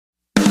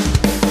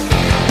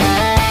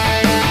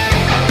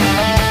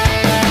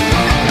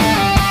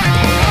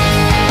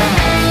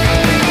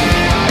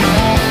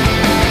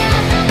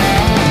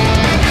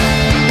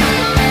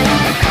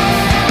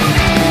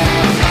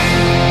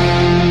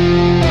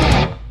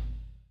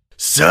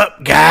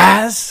Sup,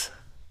 guys?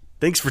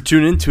 Thanks for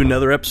tuning in to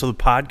another episode of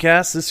the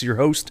podcast. This is your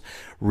host,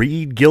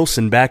 Reed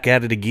Gilson, back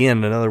at it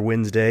again, another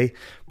Wednesday.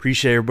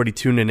 Appreciate everybody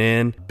tuning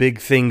in.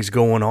 Big things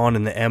going on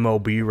in the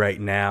MLB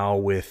right now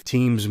with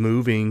teams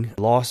moving.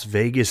 Las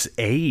Vegas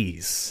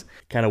A's.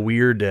 Kind of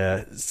weird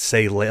to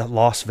say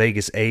Las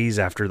Vegas A's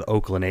after the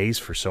Oakland A's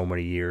for so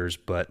many years,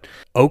 but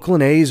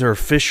Oakland A's are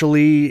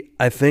officially,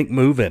 I think,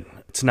 moving.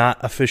 It's not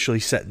officially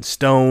set in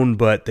stone,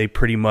 but they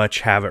pretty much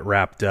have it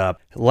wrapped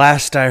up.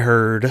 Last I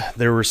heard,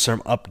 there were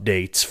some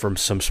updates from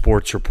some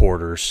sports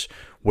reporters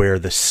where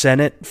the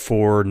Senate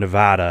for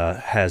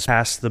Nevada has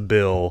passed the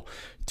bill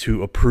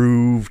to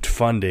approved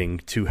funding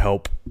to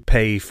help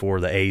pay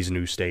for the A's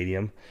new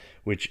stadium,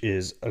 which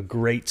is a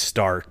great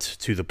start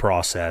to the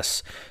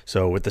process.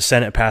 So with the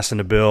Senate passing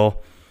the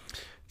bill,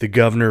 the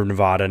governor of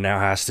Nevada now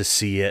has to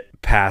see it,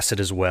 pass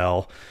it as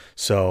well.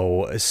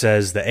 So it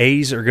says the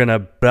A's are going to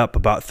put up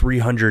about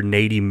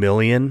 $380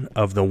 million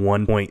of the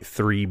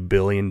 $1.3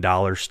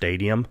 billion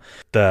stadium.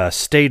 The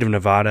state of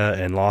Nevada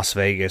and Las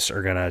Vegas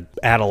are going to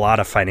add a lot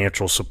of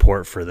financial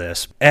support for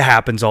this. It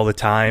happens all the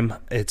time.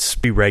 It's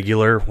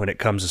irregular when it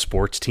comes to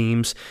sports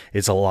teams.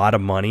 It's a lot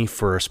of money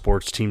for a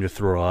sports team to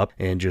throw up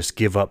and just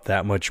give up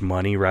that much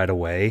money right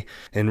away.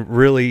 And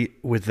really,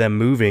 with them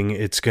moving,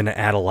 it's going to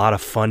add a lot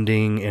of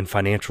funding and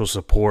financial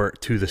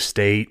support to the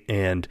state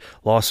and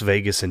Las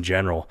Vegas in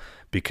general,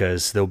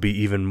 because there'll be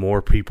even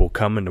more people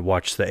coming to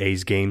watch the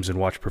A's games and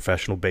watch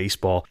professional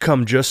baseball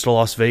come just to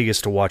Las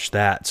Vegas to watch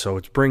that. So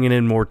it's bringing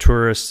in more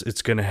tourists.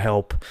 It's going to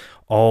help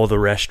all the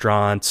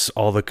restaurants,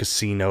 all the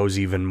casinos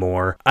even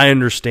more. I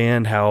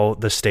understand how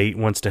the state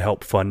wants to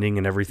help funding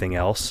and everything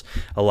else.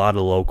 A lot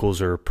of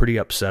locals are pretty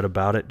upset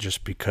about it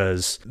just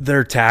because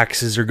their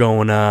taxes are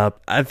going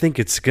up. I think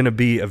it's going to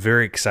be a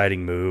very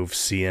exciting move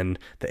seeing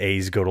the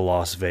A's go to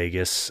Las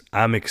Vegas.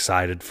 I'm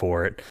excited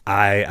for it.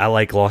 I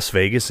like Las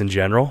Vegas in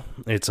general.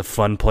 It's a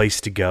fun place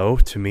to go.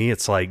 To me,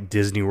 it's like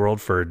Disney World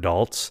for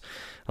adults.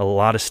 A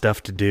lot of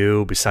stuff to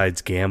do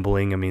besides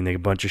gambling. I mean, they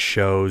have a bunch of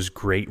shows,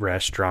 great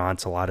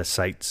restaurants, a lot of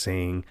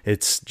sightseeing.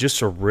 It's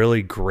just a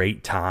really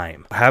great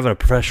time. Having a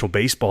professional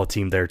baseball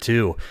team there,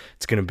 too,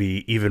 it's going to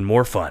be even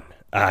more fun.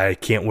 I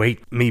can't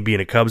wait. Me being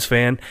a Cubs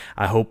fan,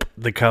 I hope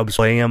the Cubs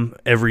play them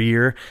every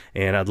year,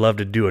 and I'd love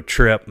to do a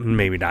trip,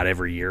 maybe not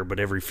every year, but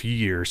every few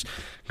years,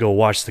 go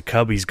watch the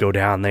Cubbies go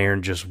down there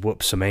and just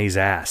whoop some A's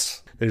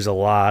ass. There's a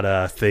lot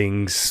of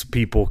things,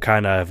 people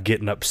kind of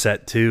getting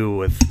upset too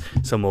with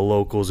some of the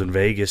locals in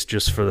Vegas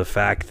just for the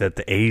fact that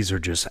the A's are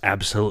just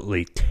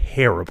absolutely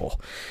terrible.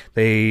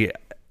 They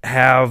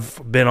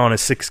have been on a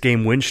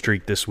 6-game win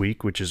streak this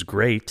week, which is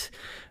great.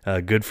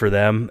 Good for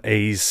them.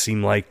 A's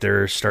seem like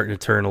they're starting to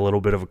turn a little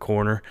bit of a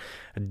corner.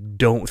 I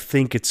don't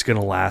think it's going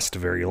to last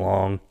very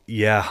long.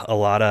 Yeah,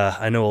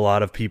 I know a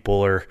lot of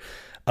people are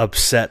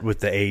upset with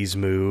the A's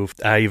move.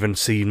 I even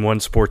seen one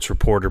sports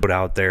reporter put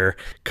out there,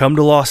 come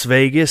to Las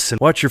Vegas and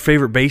watch your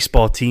favorite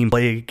baseball team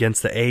play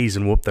against the A's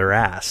and whoop their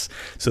ass.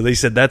 So they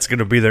said that's going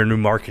to be their new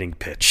marketing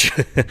pitch.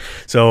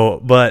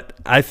 But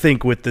I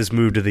think with this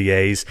move to the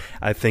A's,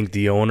 I think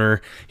the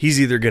owner,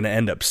 he's either going to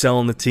end up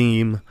selling the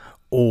team,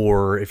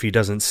 or if he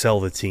doesn't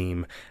sell the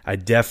team, I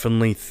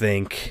definitely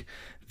think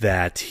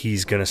that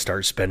he's going to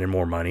start spending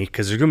more money,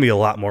 because there's going to be a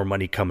lot more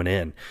money coming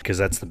in, because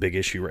that's the big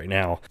issue right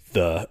now.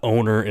 The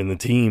owner and the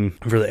team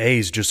for the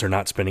A's just are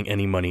not spending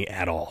any money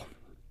at all.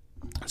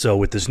 So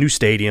with this new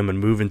stadium and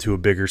moving to a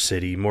bigger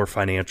city, more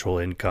financial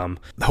income,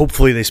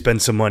 hopefully they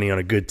spend some money on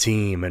a good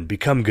team and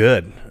become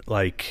good.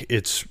 Like,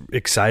 it's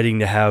exciting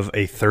to have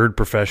a third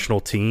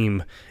professional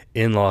team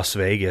in Las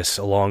Vegas,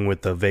 along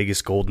with the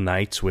Vegas Golden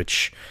Knights,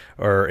 which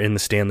are in the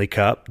Stanley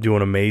Cup,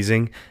 doing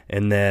amazing.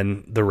 And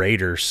then the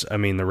Raiders. I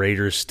mean, the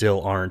Raiders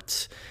still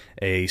aren't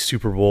a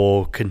Super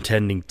Bowl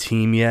contending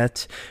team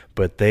yet,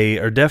 but they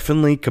are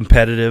definitely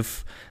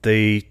competitive.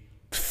 They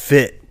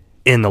fit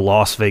in the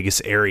Las Vegas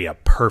area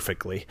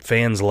perfectly.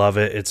 Fans love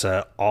it. It's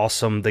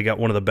awesome. They got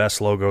one of the best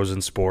logos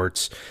in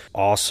sports.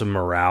 Awesome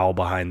morale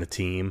behind the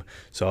team.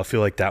 So I feel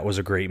like that was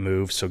a great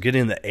move. So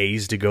getting the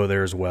A's to go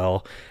there as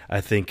well, I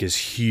think is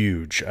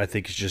huge. I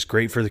think it's just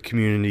great for the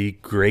community,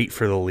 great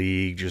for the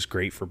league, just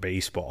great for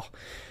baseball.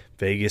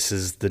 Vegas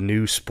is the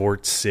new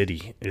sports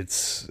city.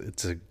 It's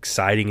an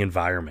exciting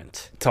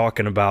environment.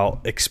 Talking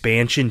about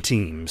expansion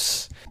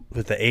teams,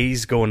 with the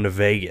A's going to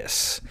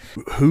Vegas,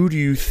 who do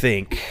you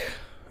think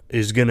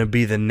is going to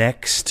be the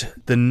next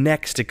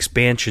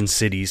expansion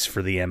cities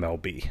for the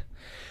MLB?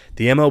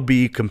 The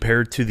MLB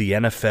compared to the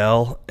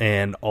NFL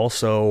and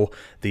also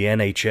the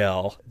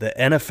NHL. The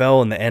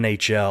NFL and the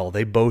NHL,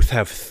 they both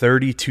have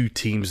 32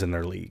 teams in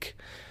their league.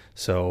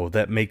 So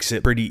that makes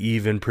it pretty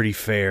even, pretty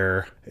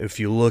fair. If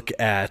you look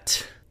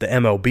at the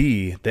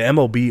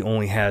MLB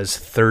only has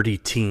 30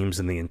 teams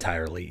in the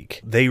entire league.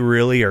 They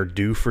really are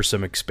due for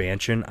some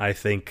expansion. I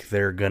think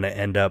they're going to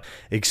end up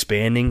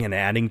expanding and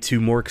adding 2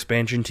 more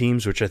expansion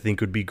teams, which I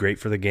think would be great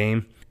for the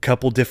game.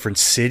 Couple different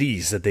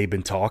cities that they've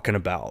been talking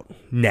about.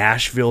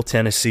 Nashville,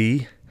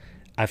 Tennessee.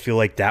 I feel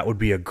like that would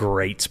be a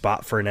great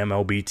spot for an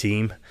MLB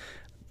team.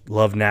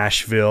 Love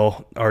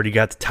Nashville. Already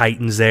got the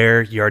Titans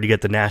there. You already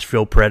got the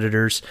Nashville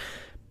Predators.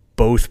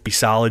 Both be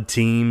solid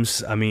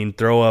teams. I mean,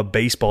 throw a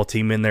baseball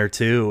team in there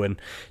too.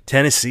 And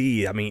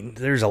Tennessee, I mean,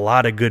 there's a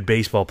lot of good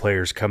baseball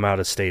players come out of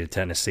the state of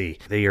Tennessee.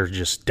 They are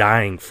just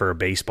dying for a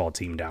baseball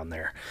team down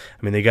there.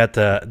 I mean, they got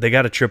a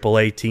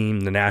AAA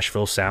team, the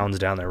Nashville Sounds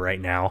down there right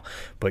now,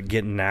 but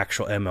getting an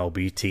actual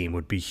MLB team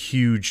would be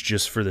huge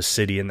just for the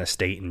city and the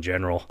state in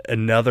general.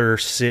 Another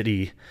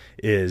city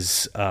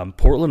is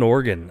Portland,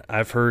 Oregon.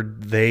 I've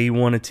heard they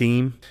want a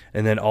team.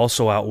 And then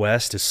also out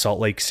west is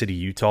Salt Lake City,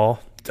 Utah.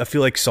 I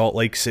feel like Salt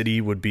Lake City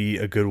would be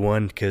a good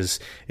one because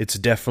it's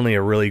definitely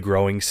a really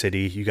growing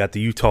city. You got the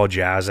Utah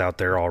Jazz out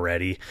there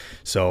already.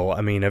 So,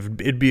 I mean,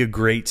 it'd be a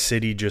great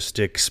city just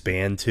to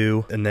expand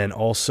to. And then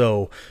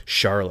also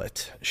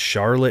Charlotte,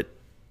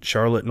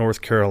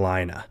 North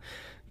Carolina.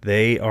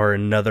 They are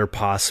another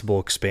possible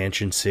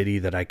expansion city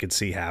that I could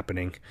see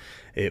happening.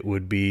 It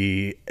would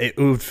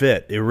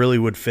fit. It really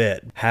would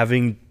fit.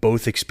 Having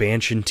both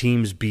expansion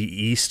teams be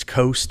East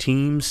Coast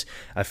teams,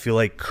 I feel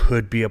like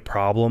could be a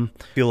problem.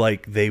 I feel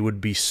like they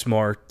would be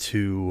smart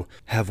to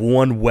have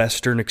one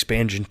Western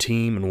expansion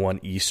team and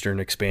one Eastern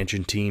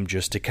expansion team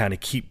just to kind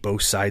of keep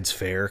both sides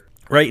fair.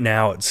 Right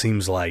now, it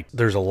seems like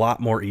there's a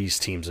lot more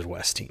East teams than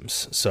West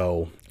teams.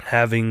 So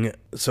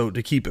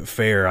to keep it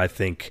fair, I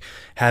think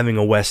having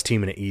a West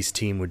team and an East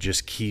team would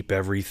just keep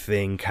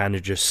everything kind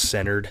of just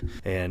centered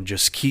and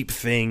just keep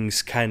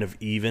things kind of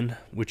even,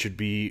 which would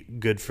be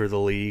good for the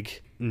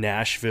league.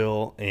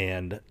 Nashville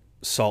and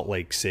Salt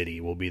Lake City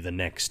will be the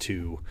next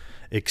two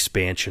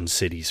expansion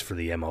cities for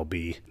the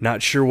MLB.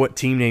 Not sure what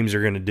team names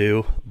are going to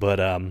do, but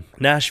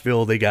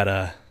Nashville,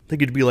 they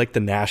could be like the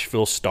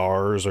Nashville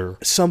Stars or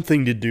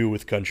something to do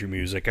with country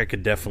music. I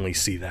could definitely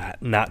see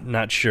that.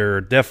 Not sure.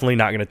 Definitely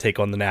not going to take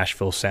on the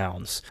Nashville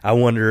Sounds. I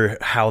wonder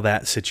how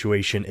that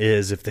situation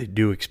is if they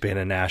do expand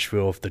in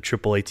Nashville, if the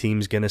AAA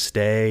team's going to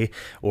stay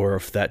or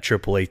if that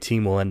AAA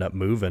team will end up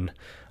moving.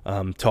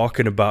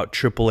 Talking about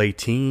AAA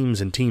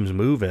teams and teams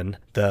moving,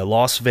 the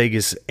Las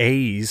Vegas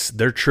A's,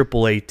 their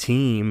AAA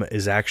team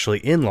is actually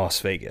in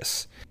Las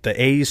Vegas. The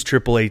A's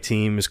AAA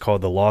team is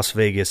called the Las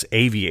Vegas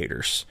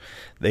Aviators.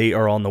 They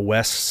are on the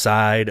west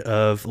side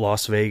of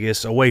Las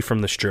Vegas, away from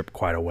the Strip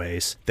quite a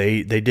ways.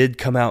 They did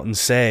come out and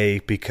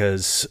say,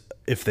 because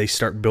if they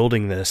start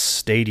building this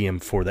stadium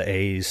for the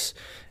A's,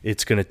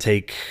 it's going to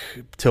take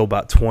till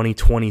about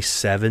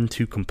 2027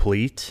 to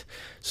complete.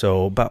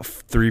 So about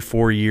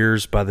 3-4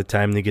 years by the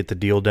time they get the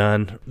deal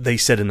done. They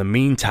said in the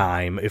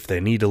meantime, if they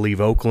need to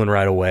leave Oakland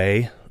right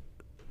away,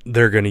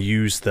 they're going to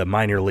use the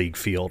minor league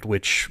field,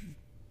 which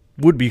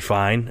would be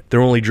fine.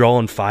 They're only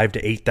drawing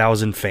 5,000 to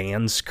 8,000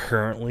 fans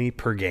currently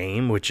per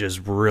game, which is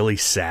really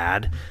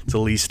sad. It's the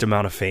least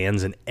amount of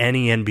fans in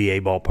any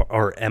NBA ballpark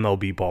or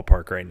MLB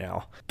ballpark right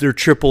now. Their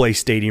AAA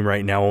stadium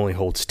right now only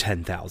holds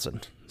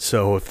 10,000.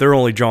 So if they're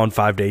only drawing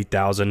 5,000 to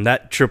 8,000,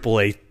 that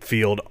AAA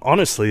field,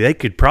 honestly, they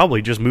could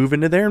probably just move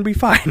into there and be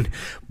fine.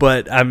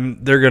 But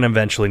they're going to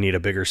eventually need a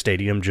bigger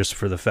stadium just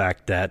for the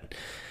fact that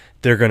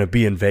they're going to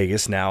be in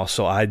Vegas now,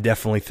 so I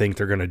definitely think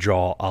they're going to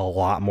draw a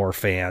lot more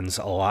fans,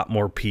 a lot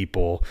more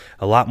people,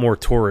 a lot more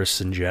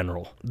tourists in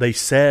general. They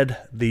said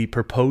the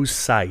proposed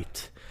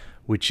site,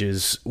 which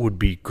would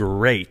be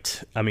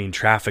great. I mean,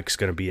 traffic's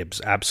going to be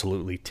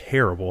absolutely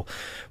terrible,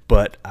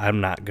 but I'm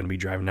not going to be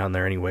driving down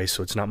there anyway,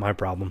 so it's not my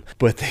problem.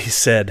 But they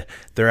said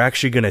they're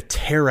actually going to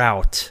tear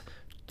out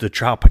the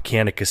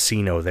Tropicana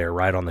Casino there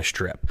right on the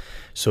Strip.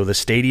 So the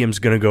stadium's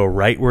going to go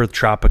right where the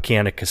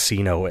Tropicana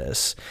Casino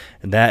is.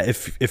 And that,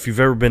 if you've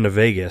ever been to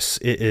Vegas,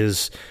 it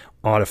is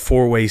on a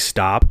 4-way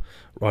stop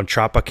on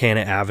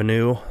Tropicana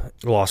Avenue,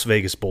 Las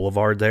Vegas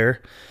Boulevard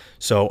there.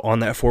 So on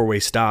that 4-way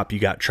stop, you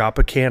got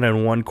Tropicana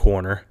in one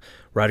corner,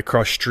 right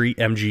across street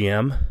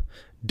MGM.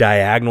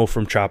 Diagonal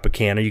from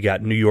Tropicana, you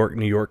got New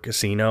York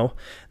Casino.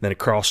 And then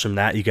across from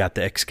that, you got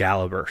the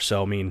Excalibur.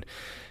 So, I mean,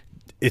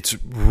 it's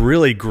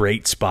really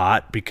great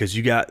spot because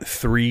you got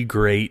 3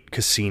 great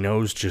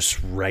casinos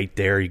just right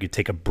there. You could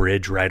take a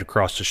bridge right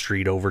across the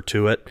street over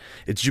to it.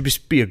 It'd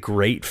just be a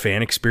great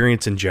fan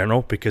experience in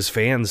general because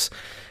fans,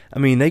 I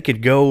mean, they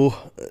could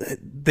go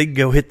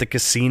hit the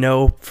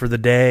casino for the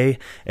day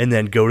and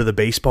then go to the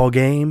baseball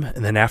game.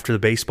 And then after the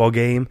baseball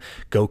game,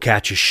 go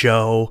catch a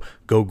show,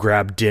 go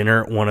grab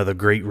dinner at one of the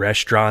great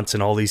restaurants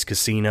in all these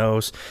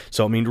casinos.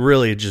 So, I mean,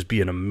 really, it'd just be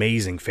an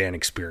amazing fan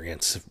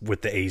experience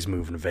with the A's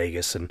moving to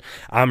Vegas. And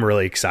I'm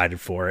really excited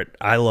for it.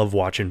 I love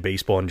watching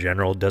baseball in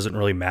general. It doesn't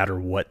really matter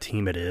what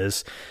team it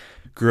is.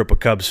 Grew up a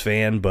Cubs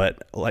fan,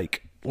 but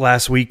like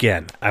last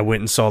weekend, I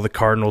went and saw the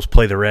Cardinals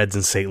play the Reds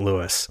in St.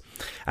 Louis.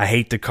 I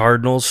hate the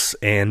Cardinals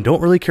and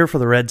don't really care for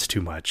the Reds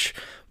too much.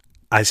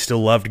 I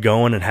still loved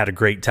going and had a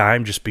great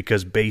time just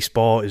because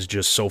baseball is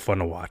just so fun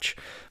to watch.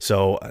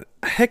 So,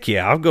 heck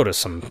yeah, I'll go to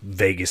some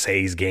Vegas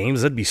A's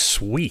games. That'd be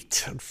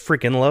sweet. I'd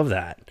freaking love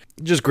that.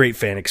 Just great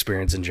fan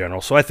experience in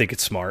general, so I think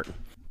it's smart.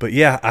 But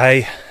yeah,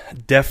 I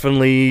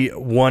definitely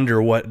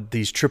wonder what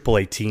these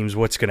AAA teams,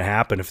 what's going to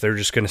happen if they're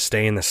just going to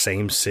stay in the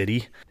same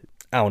city.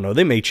 I don't know.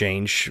 They may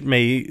change.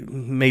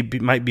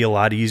 Might be a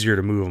lot easier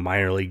to move a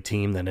minor league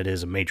team than it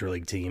is a major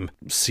league team.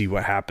 See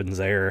what happens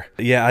there.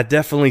 Yeah, I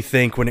definitely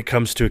think when it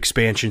comes to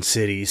expansion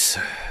cities,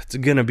 it's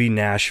going to be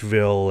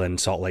Nashville and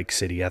Salt Lake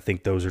City. I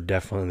think those are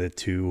definitely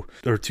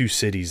the two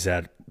cities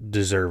that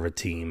deserve a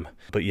team.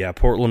 But yeah,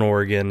 Portland,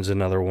 Oregon is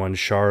another one.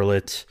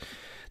 Charlotte.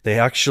 They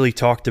actually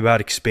talked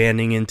about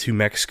expanding into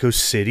Mexico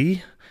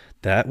City.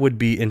 That would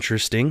be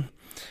interesting.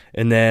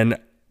 And then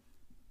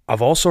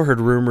I've also heard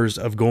rumors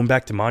of going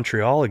back to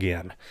Montreal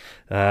again.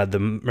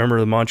 Remember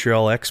the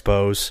Montreal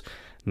Expos?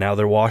 Now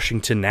they're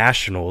Washington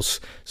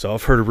Nationals. So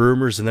I've heard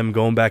rumors of them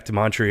going back to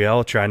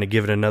Montreal, trying to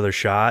give it another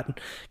shot,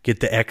 get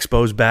the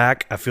Expos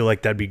back. I feel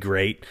like that'd be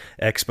great.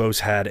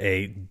 Expos had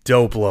a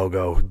dope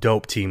logo,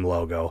 dope team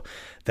logo.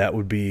 That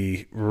would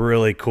be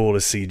really cool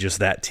to see just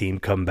that team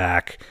come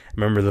back.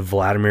 Remember the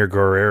Vladimir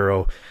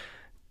Guerrero,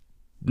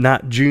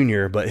 not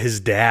junior, but his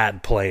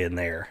dad playing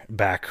there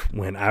back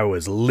when I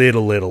was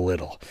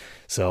little.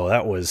 So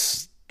that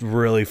was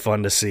really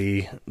fun to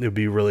see. It'd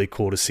be really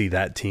cool to see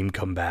that team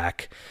come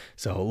back.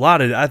 So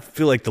I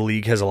feel like the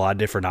league has a lot of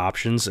different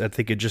options. I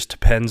think it just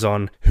depends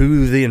on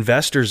who the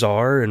investors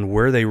are and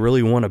where they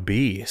really want to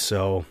be.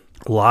 So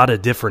a lot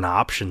of different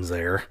options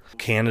there.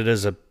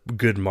 Canada's a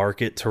good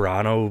market.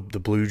 Toronto, the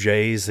Blue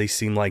Jays, they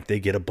seem like they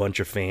get a bunch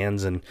of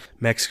fans, and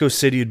Mexico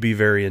City would be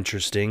very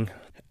interesting.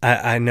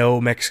 I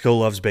know Mexico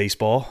loves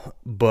baseball,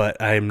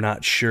 but I'm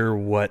not sure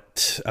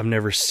I've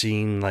never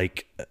seen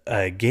like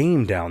a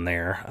game down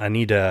there. I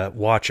need to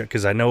watch it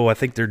because I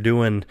think they're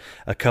doing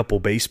a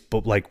couple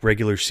baseball, like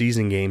regular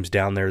season games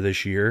down there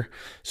this year.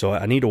 So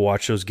I need to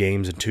watch those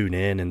games and tune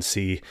in and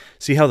see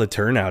how the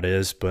turnout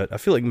is. But I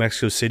feel like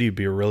Mexico City would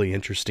be a really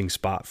interesting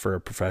spot for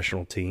a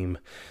professional team,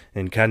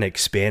 and kind of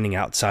expanding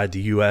outside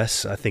the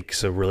U.S. I think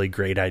is a really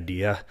great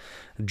idea.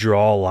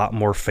 Draw a lot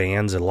more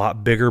fans, a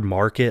lot bigger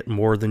market,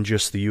 more than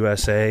just the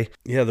USA.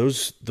 Yeah,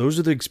 those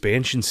are the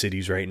expansion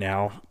cities right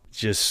now.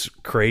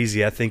 Just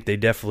crazy. I think they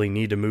definitely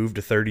need to move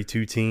to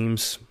 32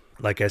 teams.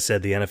 Like I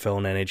said, the NFL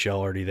and NHL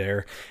already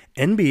there.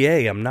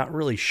 NBA, I'm not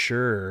really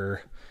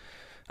sure.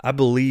 I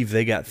believe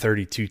they got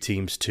 32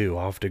 teams too.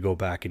 I'll have to go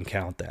back and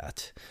count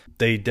that.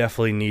 They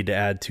definitely need to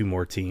add 2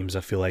 more teams.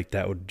 I feel like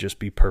that would just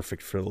be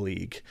perfect for the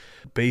league.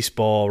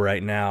 Baseball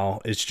right now,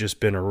 it's just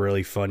been a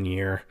really fun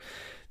year.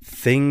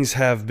 Things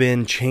have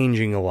been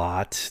changing a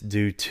lot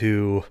due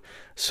to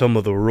some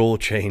of the rule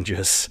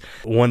changes.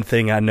 One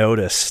thing I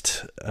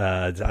noticed,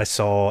 I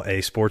saw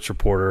a sports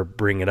reporter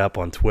bring it up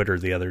on Twitter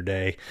the other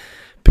day.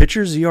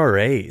 Pitchers'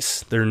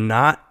 ERAs, they're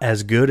not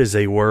as good as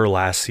they were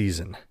last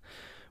season,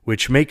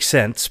 which makes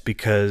sense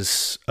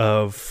because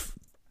of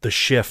the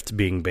shift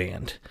being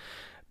banned.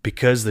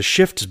 Because the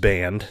shift's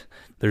banned,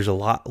 there's a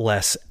lot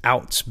less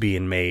outs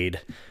being made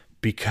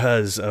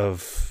because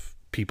of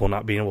people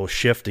not being able to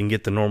shift and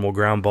get the normal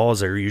ground balls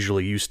they're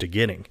usually used to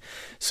getting.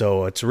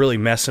 So it's really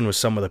messing with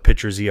some of the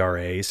pitchers'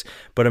 ERAs.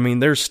 But,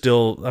 there's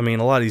still, a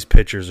lot of these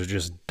pitchers are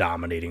just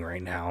dominating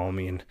right now.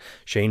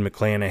 Shane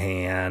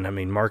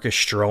McClanahan, Marcus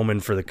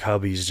Stroman for the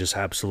Cubbies just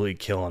absolutely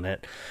killing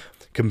it.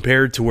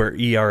 Compared to where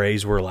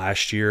ERAs were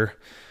last year,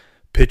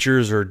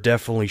 pitchers are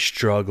definitely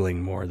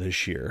struggling more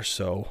this year.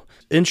 So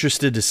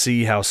interested to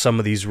see how some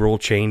of these rule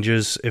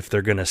changes, if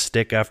they're going to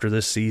stick after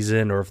this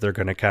season or if they're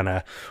going to kind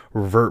of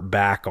revert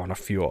back on a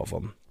few of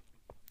them.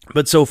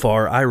 But so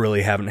far, I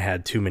really haven't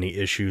had too many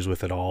issues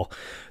with it all.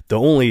 The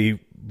only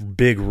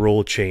big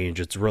rule change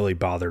that's really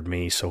bothered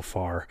me so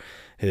far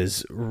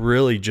has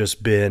really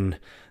just been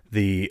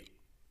the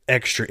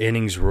extra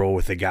innings rule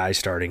with the guy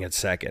starting at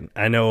second.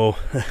 I know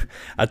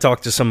I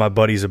talked to some of my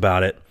buddies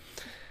about it.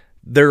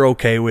 They're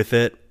okay with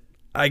it.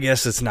 I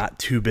guess it's not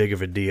too big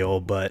of a deal,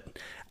 but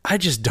I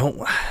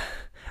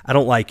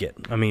don't like it.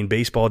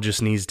 Baseball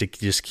just needs to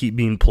just keep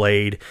being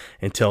played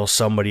until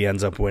somebody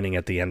ends up winning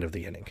at the end of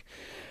the inning.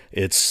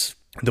 It's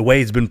the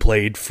way it's been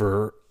played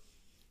for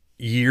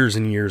years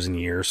and years and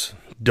years.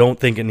 Don't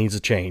think it needs a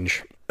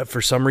change. For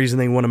some reason,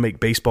 they want to make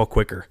baseball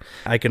quicker.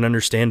 I can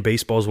understand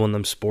baseball is one of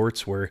them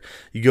sports where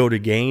you go to a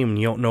game and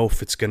you don't know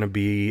if it's going to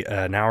be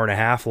an hour and a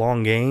half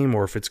long game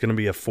or if it's going to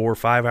be a 4 or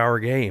 5 hour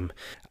game.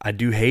 I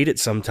do hate it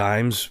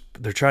sometimes.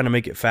 They're trying to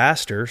make it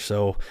faster.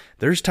 So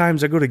there's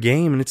times I go to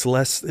game and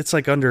it's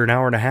like under an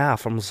hour and a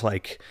half. I'm just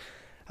like,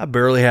 I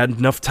barely had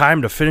enough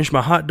time to finish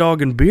my hot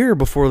dog and beer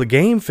before the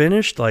game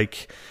finished.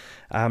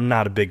 I'm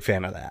not a big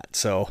fan of that.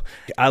 So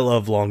I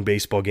love long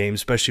baseball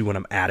games, especially when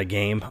I'm at a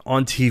game.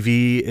 On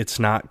TV, it's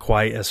not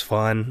quite as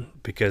fun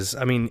because,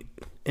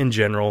 in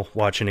general,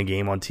 watching a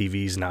game on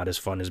TV is not as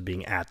fun as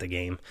being at the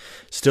game.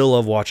 Still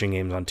love watching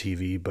games on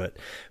TV, but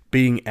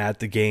being at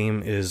the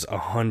game is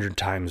 100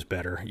 times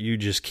better. You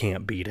just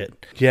can't beat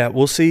it. Yeah,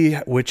 we'll see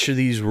which of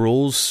these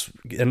rules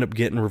end up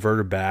getting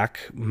reverted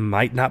back.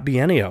 Might not be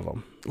any of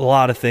them. A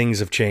lot of things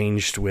have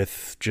changed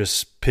with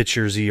just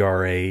pitchers'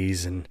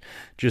 ERAs and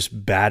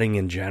just batting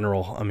in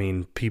general.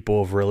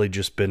 People have really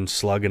just been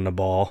slugging the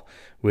ball,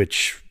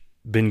 which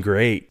been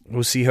great.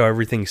 We'll see how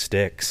everything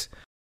sticks.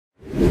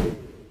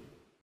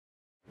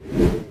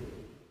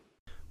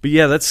 But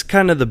yeah, that's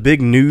kind of the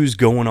big news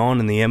going on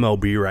in the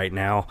MLB right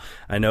now.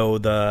 I know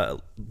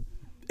the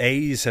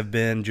A's have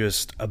been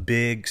just a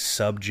big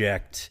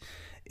subject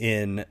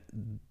in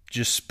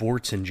just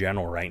sports in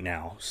general right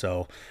now.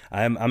 So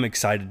I'm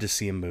excited to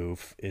see him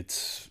move.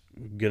 It's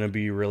going to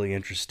be really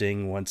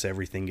interesting once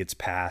everything gets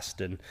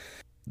passed. And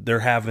they're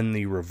having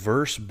the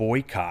reverse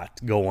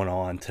boycott going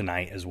on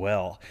tonight as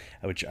well,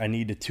 which I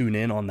need to tune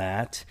in on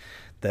that.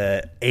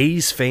 The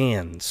A's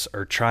fans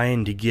are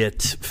trying to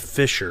get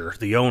Fisher,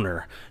 the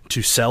owner,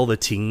 to sell the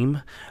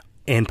team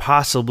and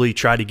possibly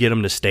try to get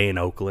him to stay in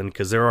Oakland,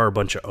 because there are a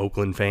bunch of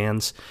Oakland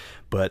fans,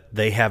 but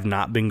they have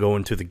not been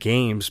going to the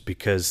games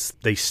because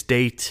they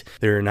state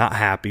they're not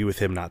happy with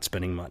him not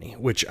spending money,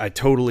 which I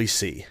totally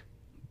see.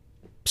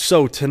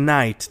 So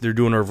tonight, they're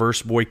doing a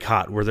reverse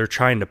boycott where they're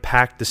trying to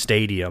pack the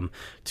stadium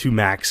to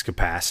max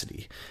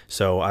capacity.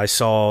 So I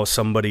saw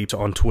somebody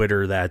on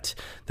Twitter that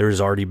there's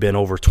already been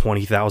over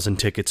 20,000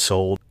 tickets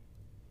sold.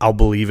 I'll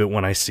believe it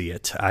when I see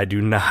it. I do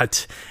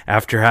not,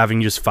 after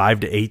having just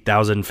 5,000 to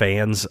 8,000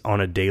 fans on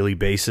a daily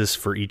basis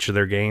for each of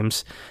their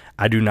games,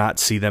 I do not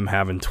see them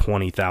having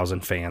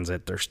 20,000 fans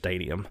at their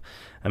stadium.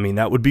 I mean,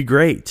 that would be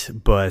great,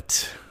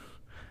 but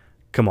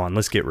come on,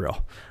 let's get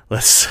real.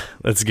 Let's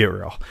get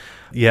real.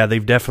 Yeah,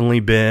 they've definitely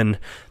been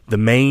the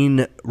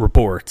main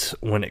report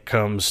when it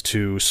comes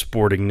to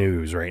sporting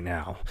news right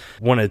now.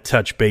 Want to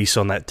touch base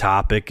on that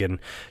topic and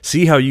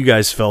see how you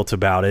guys felt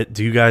about it.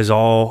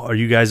 Are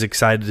you guys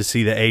excited to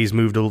see the A's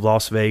move to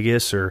Las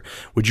Vegas, or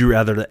would you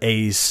rather the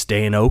A's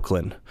stay in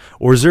Oakland?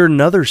 Or is there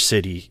another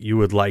city you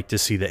would like to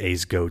see the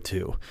A's go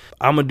to?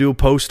 I'm going to do a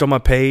post on my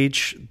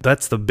page.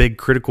 That's the big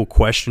critical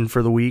question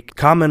for the week.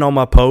 Comment on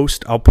my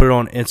post. I'll put it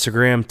on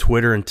Instagram,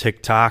 Twitter, and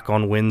TikTok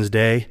on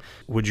Wednesday.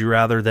 Would you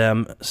rather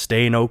them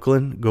stay in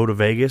Oakland, go to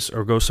Vegas,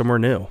 or go somewhere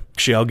new?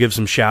 Actually, I'll give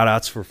some shout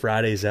outs for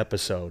Friday's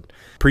episode.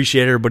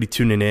 Appreciate everybody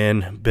tuning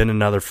in. Been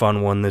another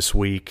fun one this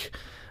week.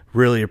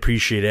 Really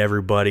appreciate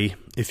everybody.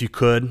 If you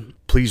could,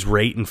 please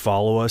rate and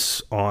follow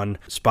us on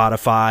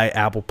Spotify,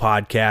 Apple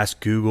Podcasts,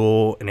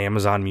 Google, and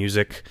Amazon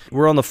Music.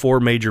 We're on the 4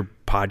 major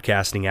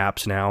podcasting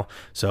apps now,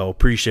 so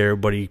appreciate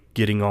everybody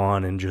getting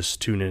on and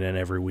just tuning in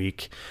every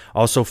week.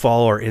 Also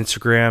follow our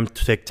Instagram,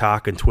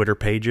 TikTok, and Twitter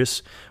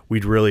pages.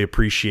 We'd really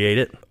appreciate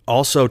it.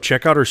 Also,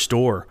 check out our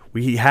store.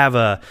 We have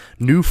a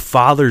new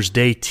Father's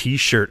Day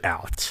t-shirt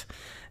out.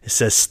 It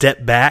says,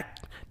 "Step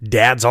back,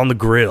 Dad's on the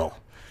grill."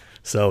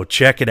 So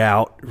check it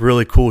out.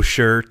 Really cool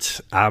shirt.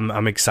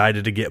 I'm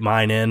excited to get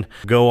mine in.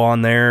 Go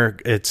on there.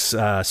 It's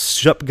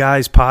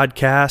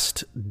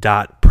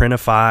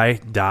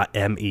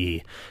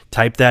shopguyspodcast.printify.me.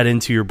 Type that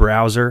into your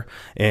browser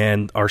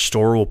and our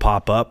store will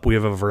pop up. We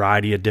have a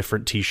variety of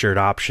different t-shirt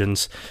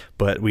options,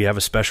 but we have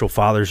a special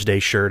Father's Day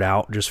shirt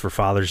out just for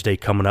Father's Day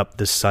coming up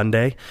this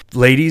Sunday.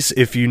 Ladies,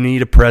 if you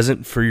need a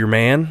present for your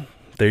man,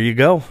 there you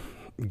go.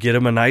 Get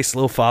him a nice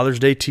little Father's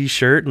Day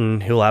t-shirt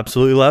and he'll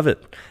absolutely love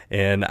it.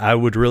 And I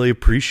would really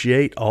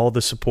appreciate all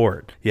the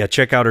support. Yeah,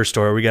 check out our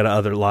store. We got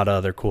a lot of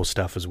other cool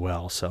stuff as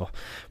well. So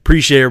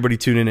appreciate everybody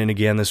tuning in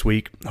again this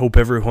week. Hope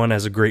everyone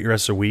has a great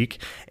rest of the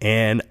week.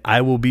 And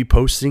I will be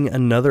posting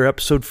another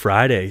episode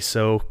Friday.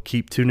 So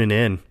keep tuning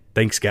in.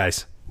 Thanks,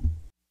 guys.